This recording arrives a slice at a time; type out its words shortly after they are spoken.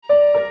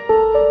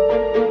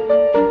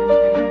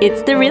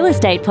It's the Real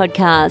Estate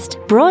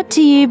Podcast, brought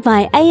to you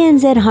by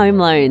ANZ Home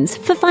Loans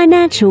for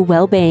financial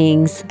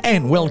well-beings.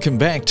 And welcome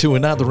back to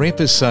another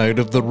episode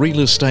of the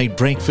Real Estate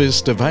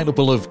Breakfast,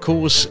 available, of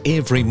course,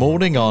 every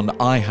morning on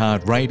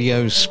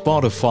iHeartRadio,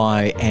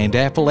 Spotify and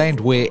Apple, and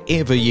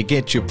wherever you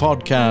get your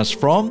podcast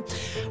from.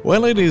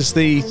 Well, it is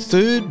the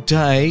third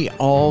day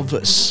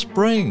of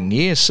spring.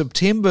 Yes,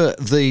 September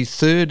the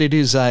 3rd. It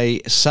is a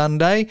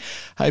Sunday.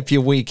 Hope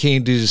your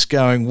weekend is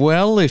going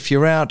well. If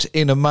you're out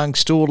in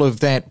amongst all of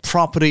that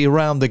property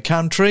around the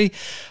country,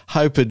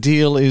 hope a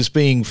deal is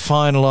being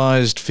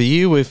finalised for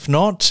you. If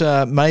not,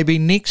 maybe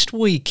next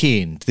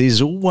weekend.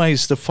 There's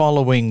always the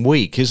following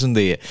week, isn't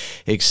there?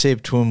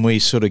 Except when we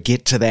sort of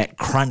get to that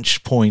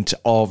crunch point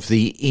of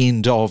the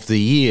end of the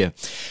year.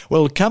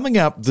 Well, coming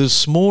up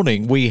this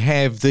morning, we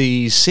have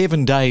the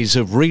 7 days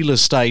of real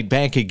estate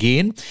back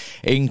again,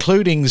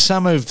 including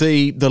some of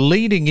the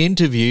leading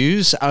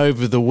interviews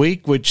over the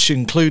week, which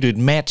included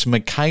Matt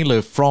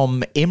Michaela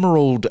from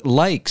Emerald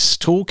Lakes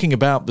talking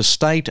about the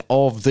state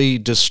of the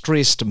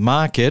distressed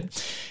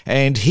market,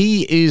 and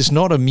he is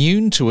not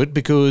immune to it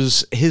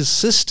because his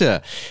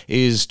sister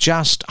is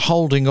just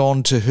holding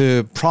on to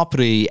her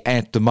property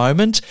at the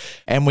moment.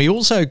 And we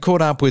also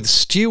caught up with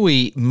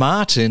Stewie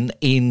Martin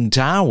in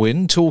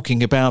Darwin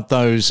talking about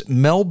those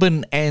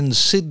Melbourne and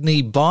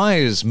Sydney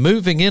buyers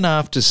moving in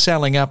after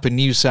selling up in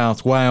New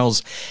South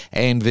Wales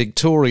and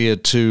Victoria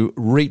to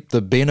reap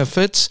the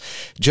benefits.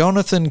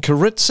 Jonathan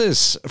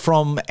Karitzis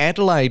from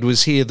Adelaide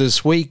was here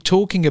this week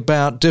talking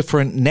about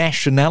different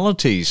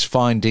nationalities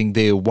finding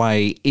their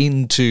way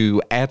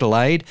into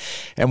Adelaide.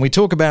 And we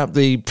talk about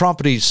the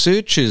property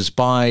searches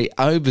by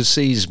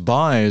overseas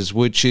buyers,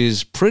 which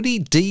is pretty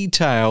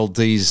detailed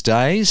these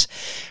days.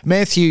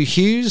 Matthew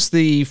Hughes,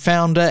 the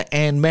founder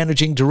and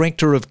managing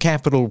director of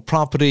Capital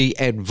Property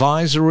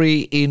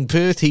Advisory in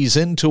Perth, he's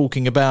in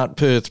talking about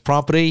Perth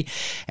property.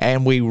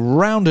 And we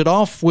round it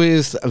off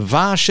with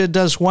Varsha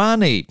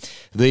Daswani,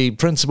 the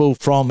principal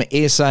from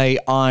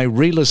SAI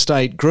Real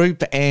Estate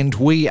Group, and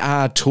we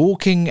are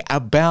talking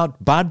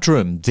about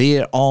Budrum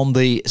there on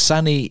the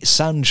sunny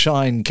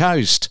Sunshine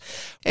Coast.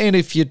 And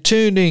if you're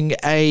turning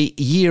a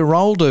year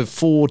older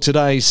for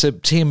today,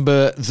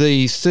 September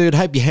the 3rd,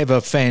 hope you have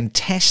a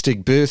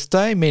fantastic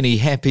birthday. Many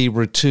happy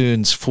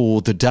returns for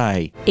the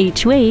day.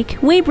 Each week,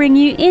 we bring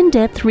you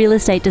in-depth real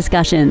estate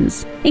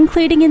discussions,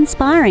 including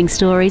inspiring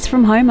stories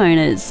from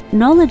homeowners,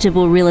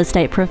 knowledgeable real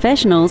estate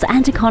professionals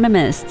and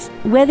economists.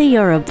 Whether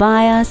you're a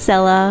buyer,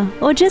 seller,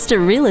 or just a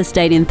real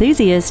estate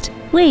enthusiast,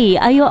 we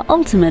are your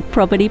ultimate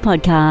property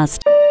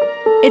podcast.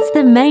 It's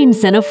the Main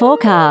Centre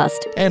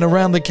forecast. And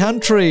around the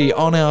country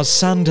on our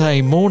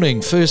Sunday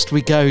morning, first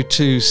we go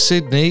to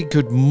Sydney.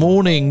 Good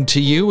morning to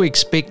you,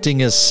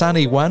 expecting a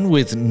sunny one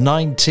with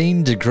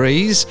 19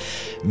 degrees.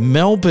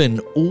 Melbourne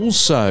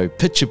also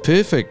picture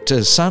perfect,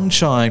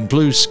 sunshine,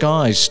 blue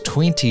skies,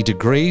 20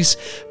 degrees.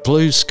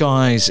 Blue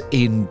skies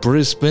in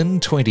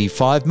Brisbane,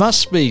 25.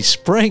 Must be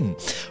spring.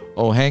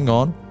 Oh, hang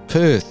on.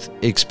 Perth,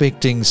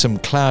 expecting some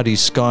cloudy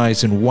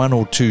skies and 1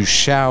 or 2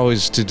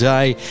 showers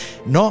today.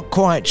 Not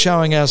quite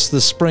showing us the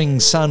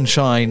spring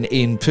sunshine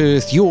in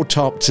Perth. Your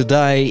top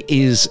today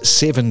is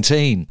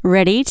 17.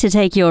 Ready to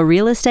take your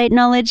real estate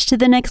knowledge to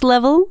the next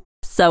level?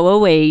 So are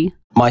we.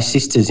 My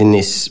sister's in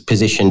this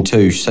position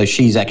too. So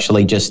she's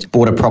actually just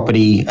bought a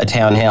property, a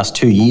townhouse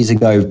 2 years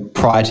ago.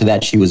 Prior to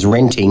that, she was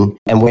renting,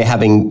 and we're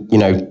having,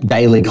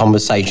 daily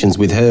conversations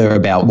with her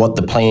about what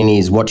the plan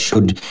is, what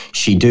should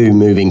she do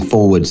moving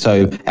forward.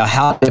 So our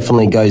heart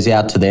definitely goes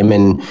out to them,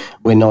 and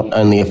we're not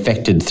only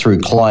affected through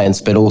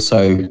clients, but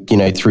also,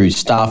 through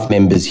staff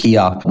members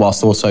here,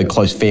 whilst also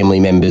close family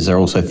members are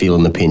also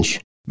feeling the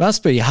pinch.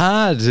 Must be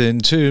hard in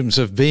terms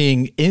of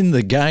being in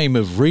the game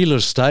of real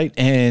estate,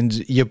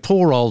 and your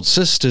poor old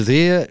sister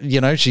there,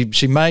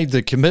 she made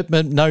the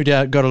commitment, no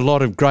doubt got a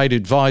lot of great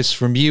advice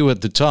from you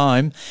at the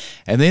time,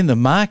 and then the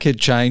market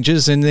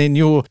changes, and then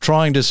you're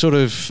trying to sort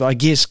of, I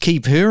guess,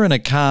 keep her in a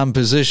calm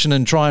position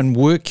and try and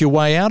work your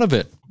way out of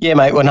it. Yeah,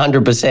 mate,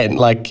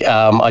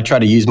 100%. I try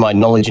to use my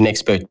knowledge and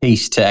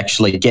expertise to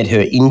actually get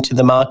her into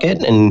the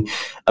market, and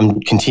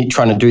I'm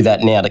trying to do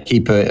that now to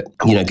keep her,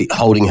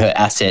 holding her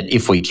asset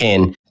if we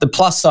can. The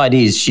plus side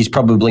is she's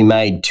probably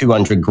made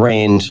 200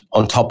 grand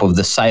on top of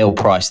the sale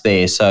price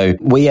there. So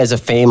we as a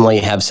family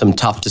have some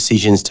tough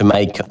decisions to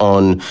make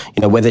on,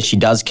 whether she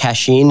does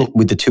cash in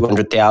with the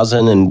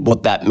 200,000 and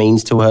what that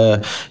means to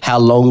her. How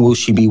long will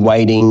she be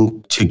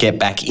waiting to get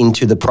back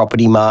into the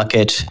property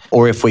market,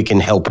 or if we can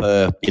help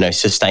her,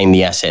 sustain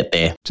the asset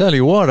there. Tell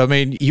you what,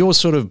 you're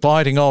sort of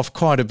biting off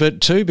quite a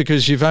bit too,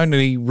 because you've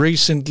only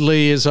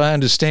recently, as I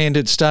understand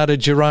it,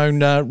 started your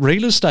own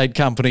real estate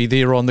company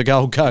there on the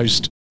Gold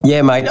Coast.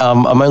 Yeah, mate,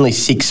 I'm only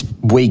 6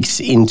 weeks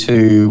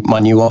into my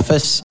new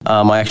office.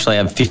 I actually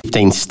have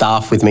 15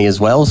 staff with me as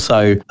well.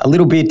 So a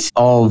little bit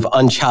of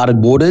uncharted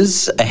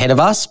waters ahead of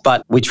us,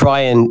 but we try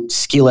and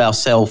skill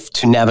ourselves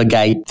to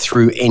navigate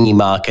through any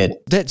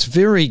market. That's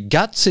very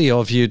gutsy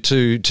of you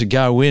to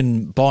go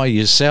in by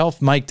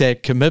yourself, make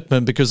that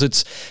commitment, because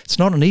it's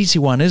not an easy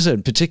one, is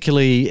it?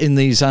 Particularly in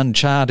these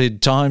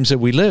uncharted times that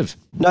we live.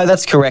 No,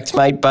 that's correct,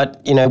 mate. But,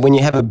 you know, when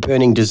you have a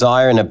burning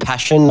desire and a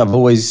passion, I've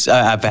always,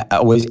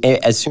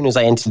 as soon as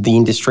I entered the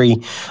industry,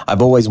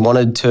 I've always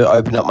wanted to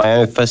open up my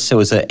own office. It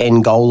was an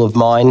end goal of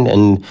mine.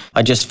 And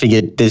I just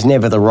figured there's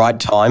never the right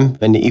time.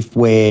 And if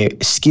we're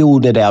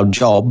skilled at our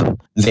job,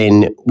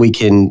 then we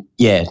can,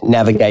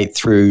 navigate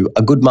through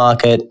a good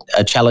market,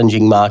 a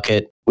challenging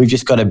market. We've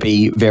just got to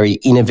be very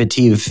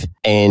innovative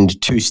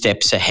and 2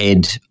 steps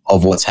ahead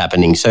of what's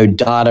happening. So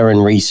data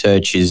and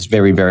research is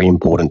very, very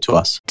important to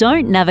us.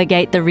 Don't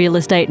navigate the real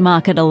estate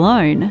market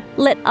alone.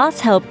 Let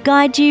us help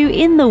guide you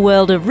in the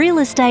world of real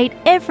estate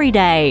every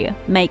day.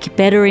 Make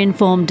better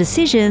informed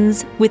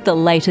decisions with the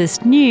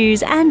latest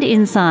news and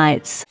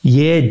insights.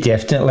 Yeah,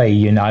 definitely.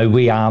 You know,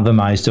 we are the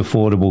most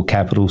affordable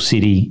capital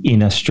city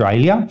in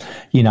Australia.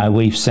 You know,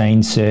 we've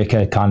seen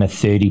circa kind of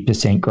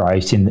 30%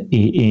 growth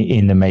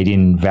in the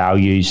median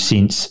values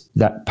since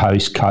that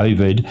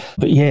post-COVID.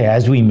 But yeah,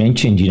 as we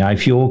mentioned, you know,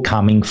 if you're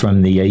coming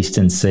from the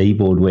eastern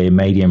seaboard where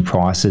median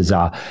prices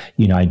are,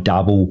 you know,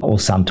 double or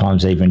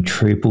sometimes even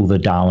triple the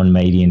Darwin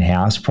median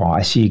house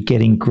price, you're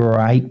getting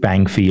great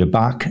bang for your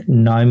buck,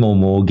 no more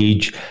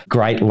mortgage,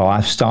 great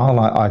lifestyle.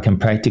 I can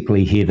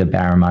practically hear the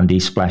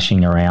barramundi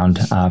splashing around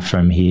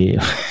from here.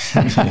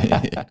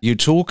 You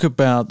talk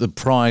about the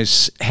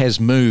price has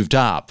moved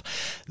up.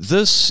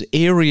 This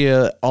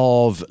area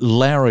of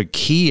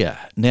Larrakia,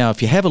 now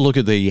if you have a look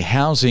at the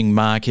housing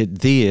market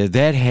there,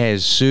 that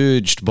has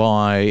surged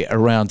by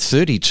around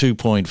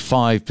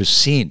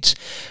 32.5%,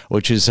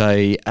 which is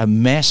a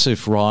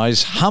massive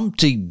rise.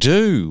 Humpty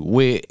Doo,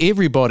 where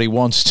everybody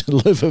wants to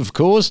live, of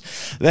course,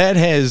 that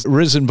has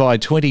risen by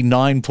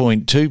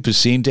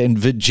 29.2%, and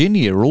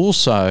Virginia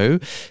also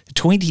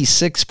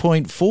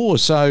 26.4%.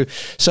 So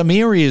some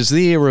areas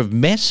there of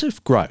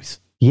massive growth.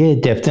 Yeah,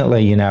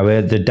 definitely. You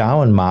know, the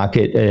Darwin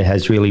market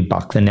has really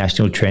bucked the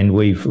national trend.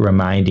 We've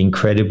remained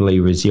incredibly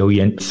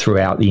resilient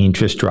throughout the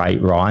interest rate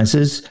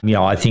rises. You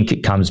know, I think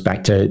it comes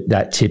back to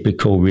that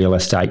typical real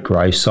estate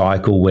growth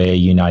cycle where,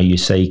 you know, you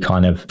see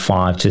kind of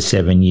 5 to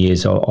 7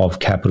 years of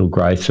capital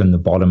growth from the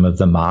bottom of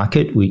the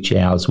market, which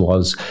ours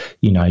was,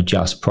 you know,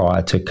 just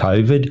prior to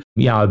COVID.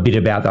 You know, a bit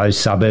about those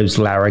suburbs.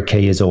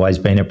 Larrakia has always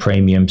been a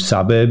premium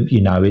suburb. You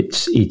know,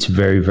 it's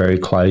very, very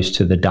close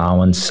to the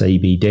Darwin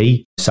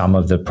CBD. Some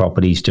of the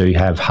properties do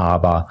have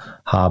harbour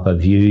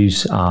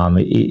views.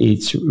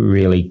 It's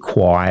really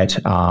quiet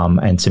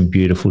and some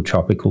beautiful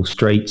tropical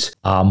streets.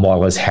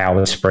 While as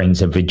Howard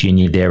Springs and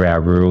Virginia, they're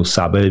our rural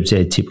suburbs.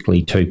 They're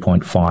typically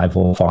 2.5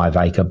 or 5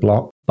 acre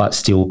block, but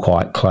still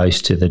quite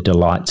close to the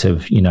delights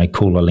of, you know,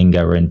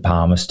 Coolangatta and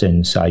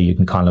Palmerston. So you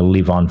can kind of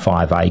live on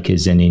 5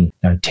 acres and in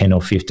 10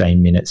 or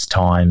 15 minutes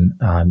time,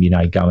 you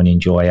know, go and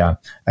enjoy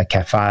a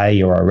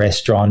cafe or a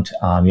restaurant,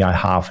 you know,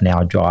 half an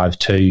hour drive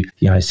to,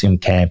 you know, some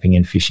camping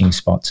and fishing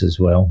spots as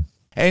well.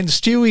 And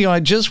Stewie, I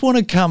just want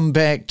to come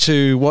back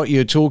to what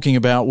you're talking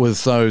about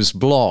with those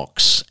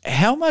blocks.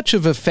 How much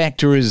of a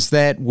factor is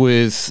that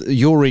with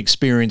your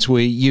experience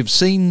where you've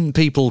seen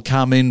people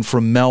come in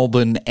from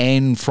Melbourne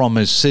and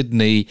from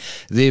Sydney,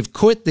 they've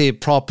quit their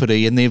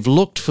property and they've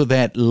looked for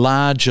that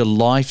larger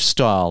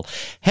lifestyle?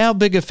 How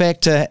big a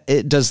factor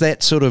does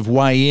that sort of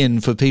weigh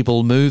in for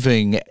people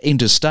moving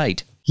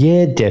interstate?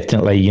 Yeah,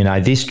 definitely. You know,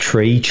 this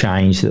tree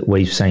change that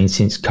we've seen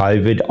since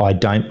COVID, I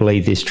don't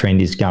believe this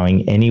trend is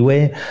going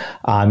anywhere.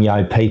 You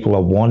know, people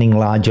are wanting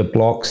larger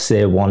blocks.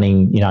 They're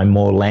wanting, you know,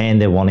 more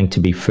land. They're wanting to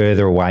be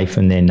further away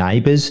from their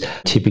neighbours.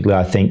 Typically,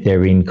 I think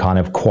they're in kind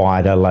of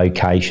quieter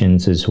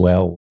locations as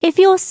well. If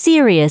you're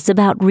serious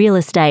about real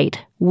estate,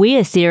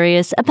 we're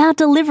serious about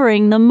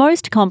delivering the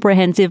most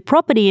comprehensive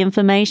property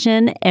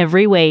information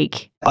every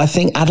week. I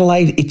think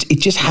Adelaide, it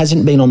just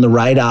hasn't been on the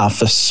radar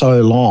for so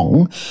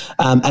long.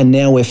 And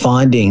now we're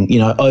finding, you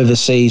know,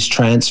 overseas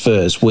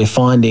transfers. We're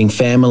finding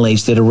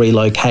families that are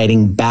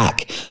relocating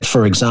back.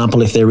 For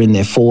example, if they're in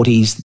their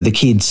 40s, the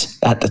kids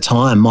at the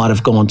time might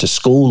have gone to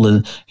school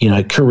and, you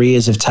know,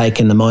 careers have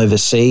taken them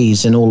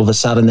overseas and all of a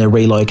sudden they're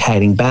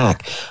relocating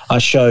back. I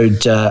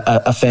showed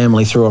a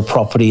family through a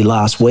property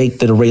last week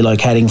that are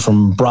relocating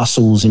from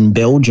Brussels in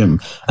Belgium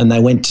and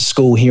they went to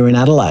school here in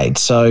Adelaide.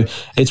 So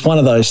it's one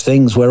of those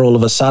things where all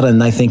of a sudden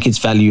they think it's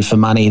value for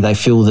money. They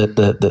feel that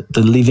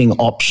the living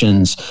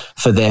options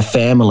for their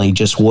family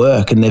just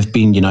work, and they've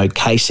been, you know,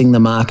 casing the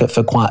market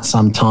for quite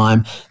some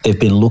time. They've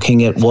been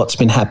looking at what's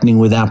been happening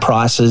with our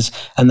prices,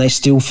 and they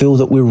still feel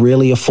that we're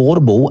really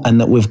affordable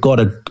and that we've got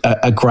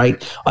a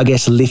great, I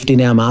guess, lift in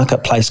our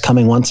marketplace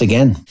coming once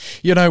again.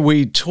 You know,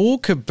 we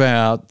talk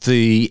about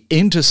the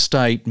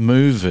interstate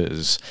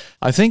movers.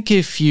 I think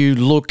if you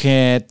look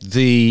at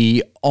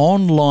the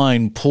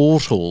online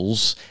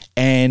portals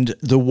and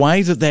the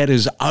way that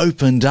has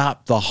opened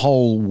up the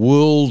whole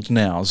world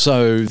now.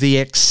 So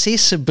the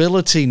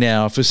accessibility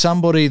now for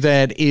somebody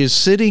that is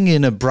sitting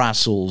in a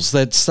Brussels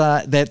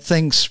that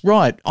thinks,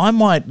 right, I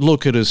might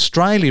look at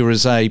Australia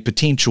as a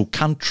potential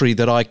country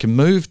that I can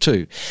move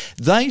to.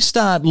 They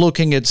start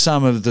looking at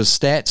some of the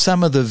stats,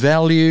 some of the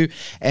value,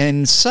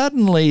 and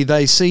suddenly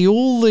they see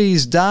all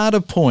these data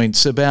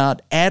points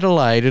about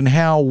Adelaide and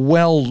how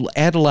well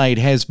Adelaide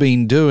has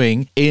been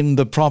doing in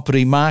the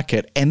property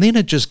market. And then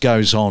it just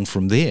goes on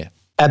from there.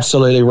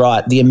 Absolutely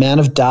right. The amount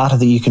of data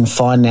that you can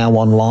find now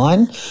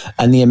online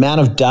and the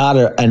amount of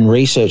data and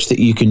research that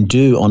you can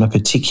do on a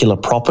particular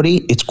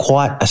property, it's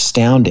quite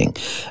astounding.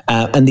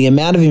 And the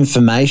amount of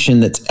information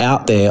that's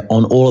out there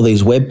on all of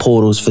these web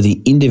portals for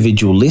the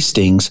individual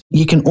listings,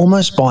 you can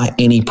almost buy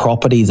any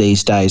property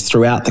these days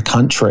throughout the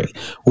country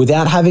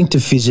without having to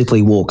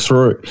physically walk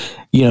through.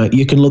 You know,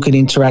 you can look at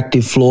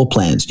interactive floor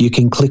plans. You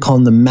can click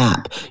on the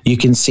map. You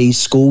can see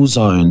school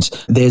zones.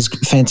 There's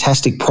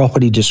fantastic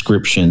property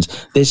descriptions.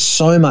 There's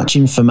so much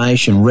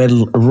information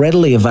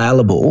readily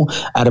available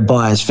at a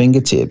buyer's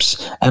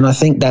fingertips. And I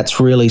think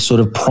that's really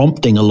sort of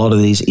prompting a lot of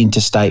these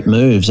interstate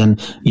moves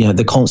and, you know,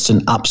 the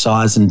constant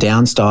upsize and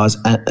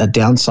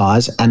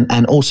downsize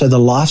and also the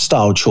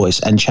lifestyle choice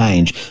and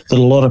change that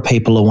a lot of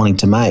people are wanting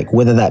to make,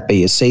 whether that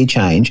be a sea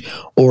change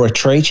or a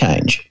tree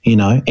change, you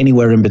know,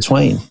 anywhere in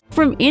between.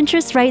 From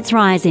interest rates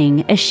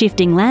rising, a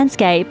shifting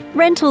landscape,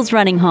 rentals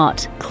running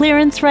hot,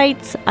 clearance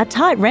rates, a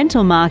tight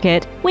rental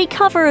market, we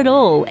cover it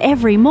all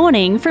every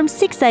morning from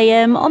 6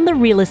 a.m. on the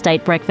Real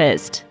Estate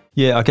Breakfast.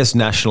 Yeah, I guess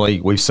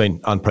nationally we've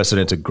seen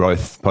unprecedented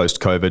growth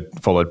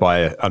post-COVID, followed by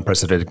an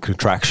unprecedented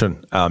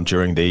contraction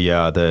during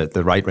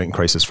the rate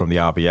increases from the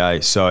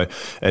RBA. So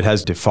it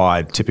has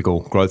defied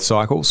typical growth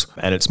cycles,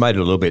 and it's made it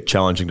a little bit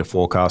challenging to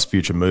forecast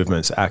future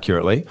movements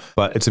accurately.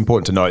 But it's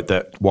important to note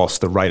that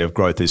whilst the rate of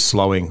growth is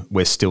slowing,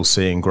 we're still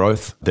seeing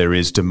growth. There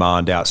is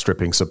demand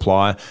outstripping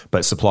supply,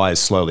 but supply is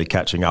slowly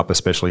catching up,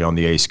 especially on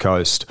the East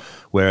Coast.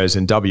 Whereas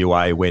in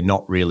WA, we're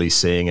not really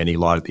seeing any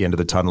light at the end of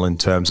the tunnel in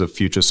terms of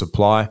future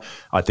supply.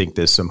 I think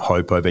there's some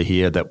hope over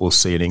here that we'll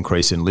see an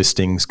increase in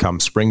listings come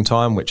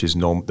springtime, which is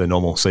the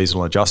normal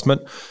seasonal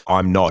adjustment.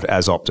 I'm not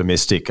as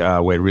optimistic.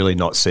 We're really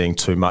not seeing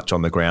too much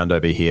on the ground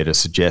over here to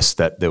suggest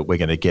that we're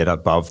going to get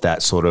above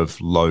that sort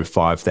of low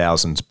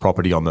 5,000s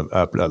property on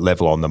the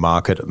level on the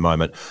market at the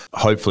moment.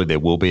 Hopefully there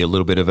will be a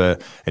little bit of an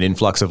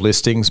influx of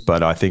listings,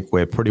 but I think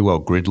we're pretty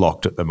well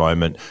gridlocked at the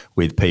moment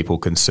with people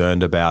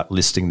concerned about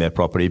listing their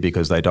property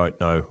because they don't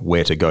know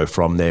where to go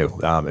from there.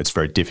 It's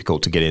very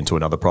difficult to get into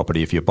another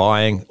property if you're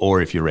buying or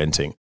if you're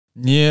renting.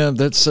 Yeah,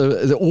 that's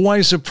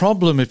always a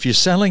problem. If you're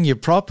selling your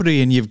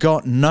property and you've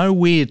got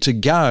nowhere to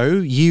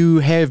go, you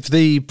have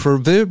the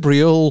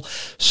proverbial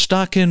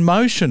stuck in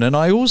motion. And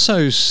I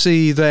also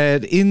see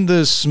that in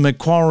this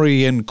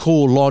Macquarie and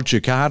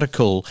CoreLogic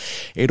article,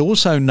 it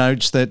also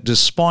notes that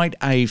despite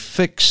a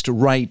fixed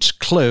rate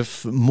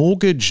cliff,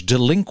 mortgage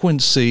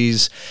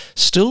delinquencies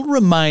still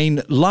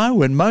remain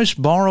low and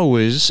most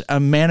borrowers are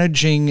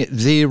managing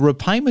their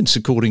repayments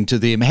according to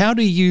them. How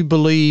do you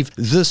believe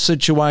this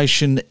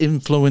situation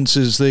influences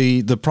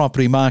the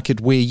property market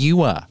where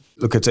you are?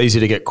 Look, it's easy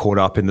to get caught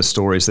up in the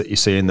stories that you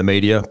see in the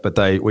media, but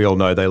we all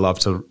know they love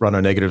to run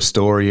a negative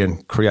story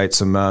and create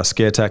some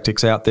scare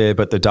tactics out there,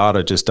 but the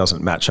data just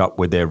doesn't match up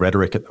with their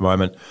rhetoric at the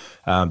moment.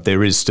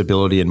 There is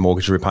stability in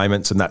mortgage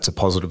repayments, and that's a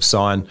positive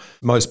sign.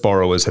 Most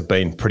borrowers have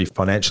been pretty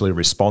financially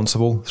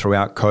responsible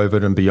throughout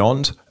COVID and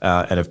beyond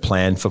and have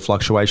planned for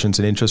fluctuations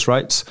in interest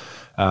rates.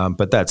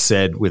 But that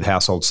said, with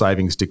household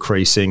savings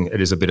decreasing,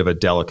 it is a bit of a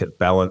delicate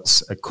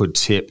balance. It could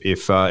tip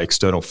if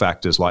external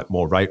factors like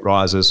more rate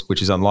rises,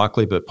 which is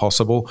unlikely but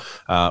possible,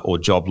 or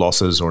job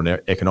losses or an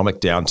economic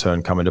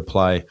downturn come into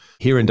play.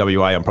 Here in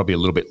WA, I'm probably a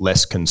little bit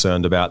less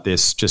concerned about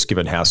this, just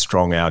given how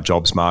strong our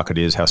jobs market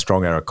is, how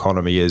strong our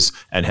economy is,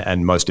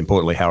 and most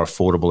importantly, how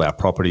affordable our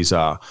properties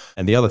are.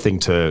 And the other thing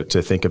to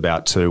think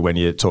about too, when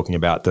you're talking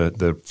about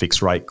the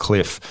fixed rate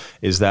cliff,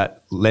 is that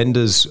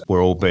lenders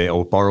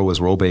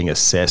borrowers were all being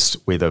assessed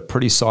with a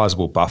pretty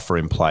sizable buffer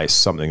in place,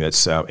 something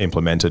that's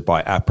implemented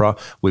by APRA.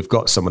 We've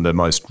got some of the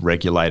most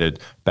regulated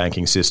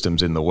banking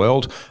systems in the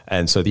world.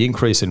 And so the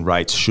increase in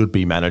rates should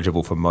be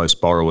manageable for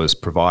most borrowers,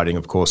 providing,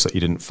 of course, that you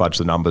didn't fudge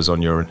the numbers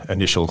on your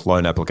initial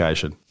loan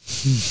application.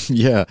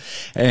 Yeah,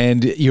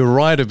 and you're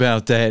right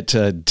about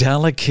that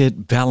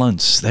delicate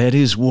balance. That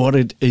is what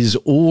it is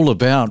all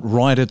about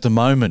right at the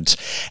moment.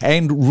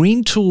 And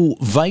rental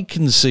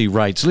vacancy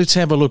rates, let's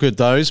have a look at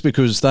those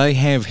because they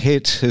have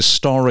hit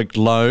historic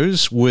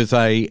lows with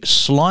a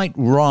slight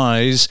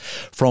rise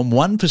from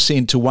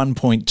 1% to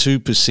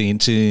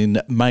 1.2%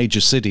 in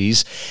major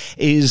cities.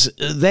 Is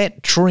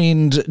that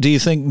trend, do you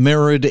think,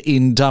 mirrored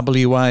in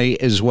WA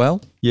as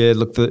well? Yeah,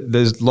 look,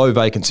 there's low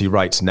vacancy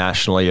rates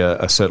nationally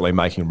are certainly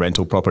making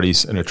rental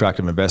properties an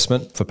attractive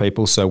investment for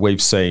people. So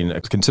we've seen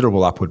a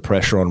considerable upward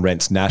pressure on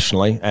rents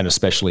nationally and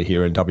especially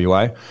here in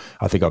WA.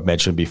 I think I've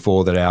mentioned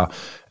before that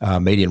our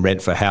median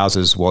rent for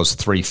houses was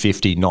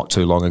 $350 not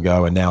too long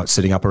ago, and now it's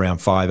sitting up around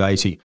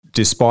 $580.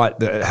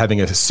 despite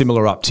having a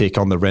similar uptick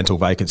on the rental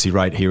vacancy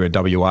rate here in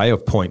WA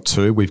of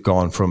 0.2, we've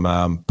gone from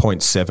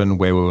 0.7,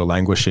 where we were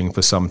languishing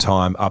for some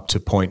time, up to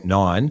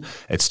 0.9.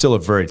 It's still a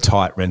very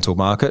tight rental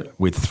market,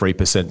 with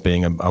 3%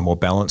 being a more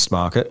balanced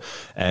market.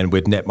 And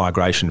with net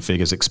migration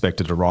figures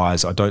expected to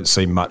rise, I don't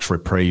see much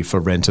reprieve for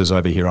renters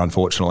over here,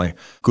 unfortunately.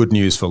 Good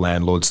news for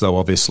landlords, though,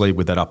 obviously,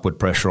 with that upward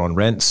pressure on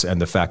rents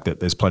and the fact that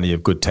there's plenty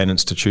of good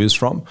tenants to choose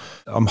from.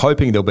 I'm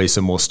hoping there'll be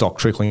some more stock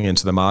trickling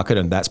into the market,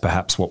 and that's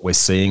perhaps what we're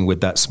seeing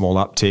with that small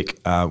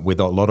uptick, with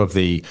a lot of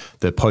the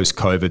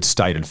post-COVID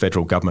state and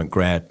federal government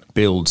grant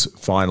builds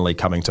finally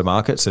coming to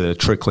market. So they're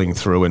trickling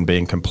through and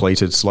being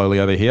completed slowly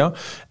over here.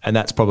 And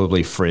that's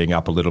probably freeing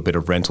up a little bit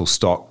of rental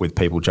stock, with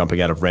people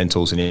jumping out of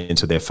rentals and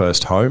into their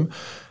first home.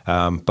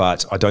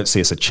 But I don't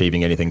see us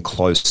achieving anything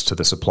close to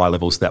the supply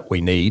levels that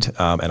we need.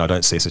 And I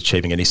don't see us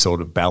achieving any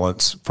sort of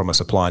balance from a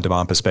supply and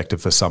demand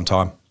perspective for some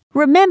time.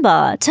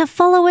 Remember to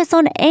follow us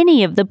on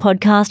any of the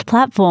podcast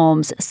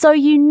platforms so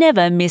you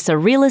never miss a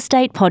real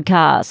estate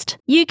podcast.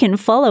 You can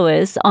follow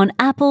us on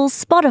Apple,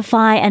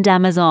 Spotify and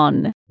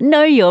Amazon.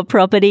 Know your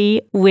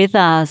property with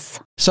us.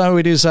 So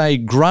it is a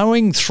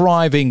growing,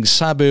 thriving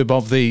suburb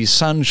of the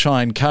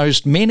Sunshine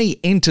Coast. Many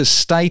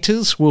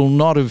interstaters will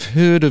not have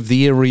heard of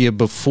the area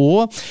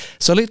before.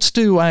 So let's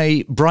do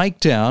a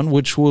breakdown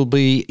which will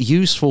be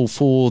useful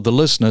for the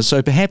listeners.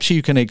 So perhaps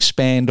you can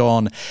expand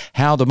on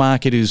how the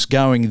market is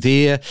going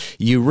there.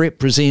 You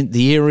represent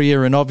the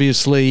area and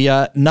obviously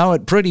know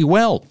it pretty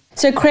well.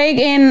 So Craig,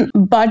 in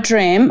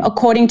Buderim,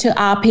 according to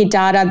RP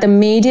data, the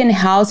median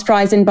house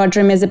price in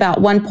Buderim is about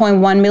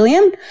 1.1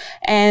 million,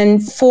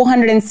 and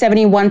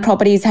 471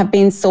 properties have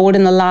been sold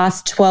in the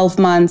last 12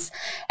 months.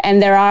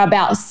 And there are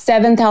about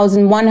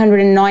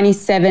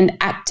 7,197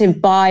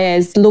 active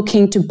buyers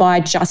looking to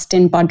buy just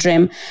in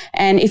Buderim.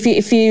 And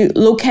if you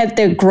look at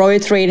the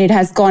growth rate, it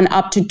has gone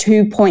up to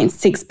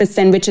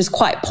 2.6%, which is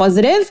quite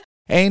positive.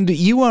 And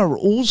you are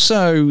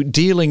also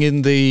dealing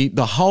in the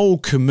whole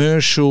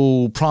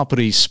commercial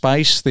property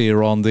space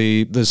there on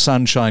the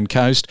Sunshine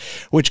Coast,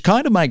 which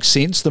kind of makes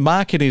sense. The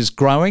market is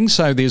growing,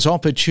 so there's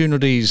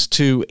opportunities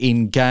to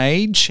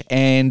engage,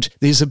 and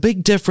there's a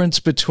big difference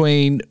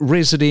between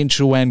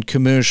residential and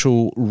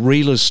commercial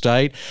real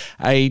estate.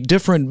 A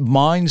different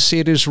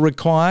mindset is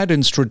required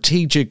and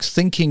strategic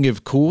thinking,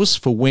 of course,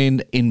 for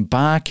when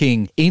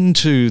embarking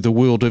into the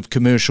world of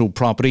commercial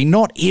property.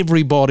 Not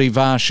everybody,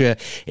 Varsha,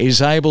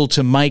 is able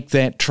to make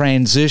that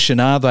transition,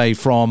 are they,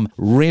 from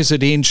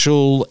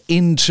residential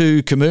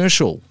into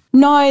commercial?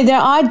 No, there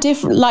are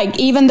different, like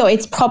even though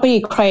it's property,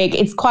 Craig,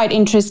 it's quite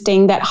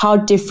interesting that how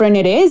different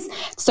it is.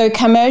 So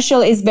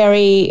commercial is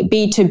very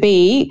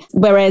B2B,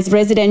 whereas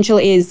residential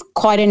is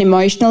quite an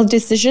emotional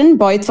decision,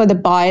 both for the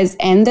buyers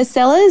and the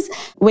sellers.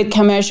 With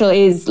commercial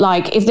is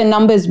like, if the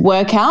numbers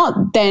work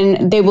out,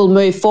 then they will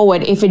move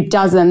forward. If it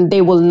doesn't,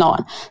 they will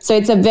not. So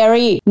it's a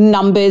very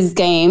numbers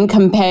game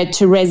compared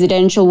to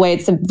residential, where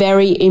it's a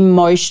very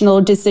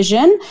emotional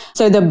decision.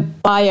 So the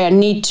buyer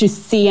need to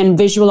see and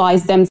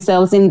visualize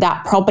themselves in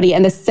that property,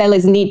 and the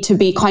sellers need to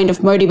be kind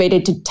of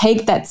motivated to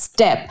take that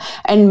step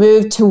and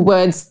move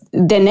towards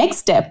the next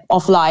step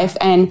of life,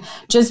 and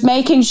just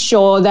making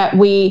sure that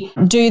we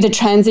do the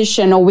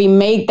transition, or we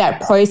make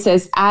that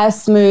process as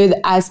smooth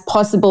as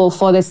possible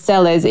for the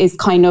sellers is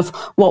kind of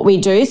what we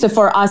do. So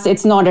for us,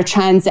 it's not a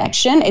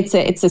transaction, it's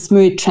a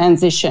smooth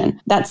transition.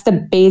 That's the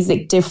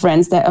basic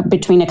difference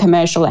between a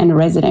commercial and a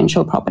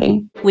residential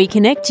property. We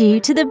connect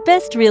you to the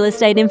best real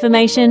estate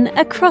information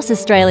across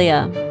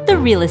Australia. The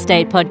Real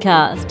Estate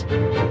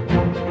Podcast.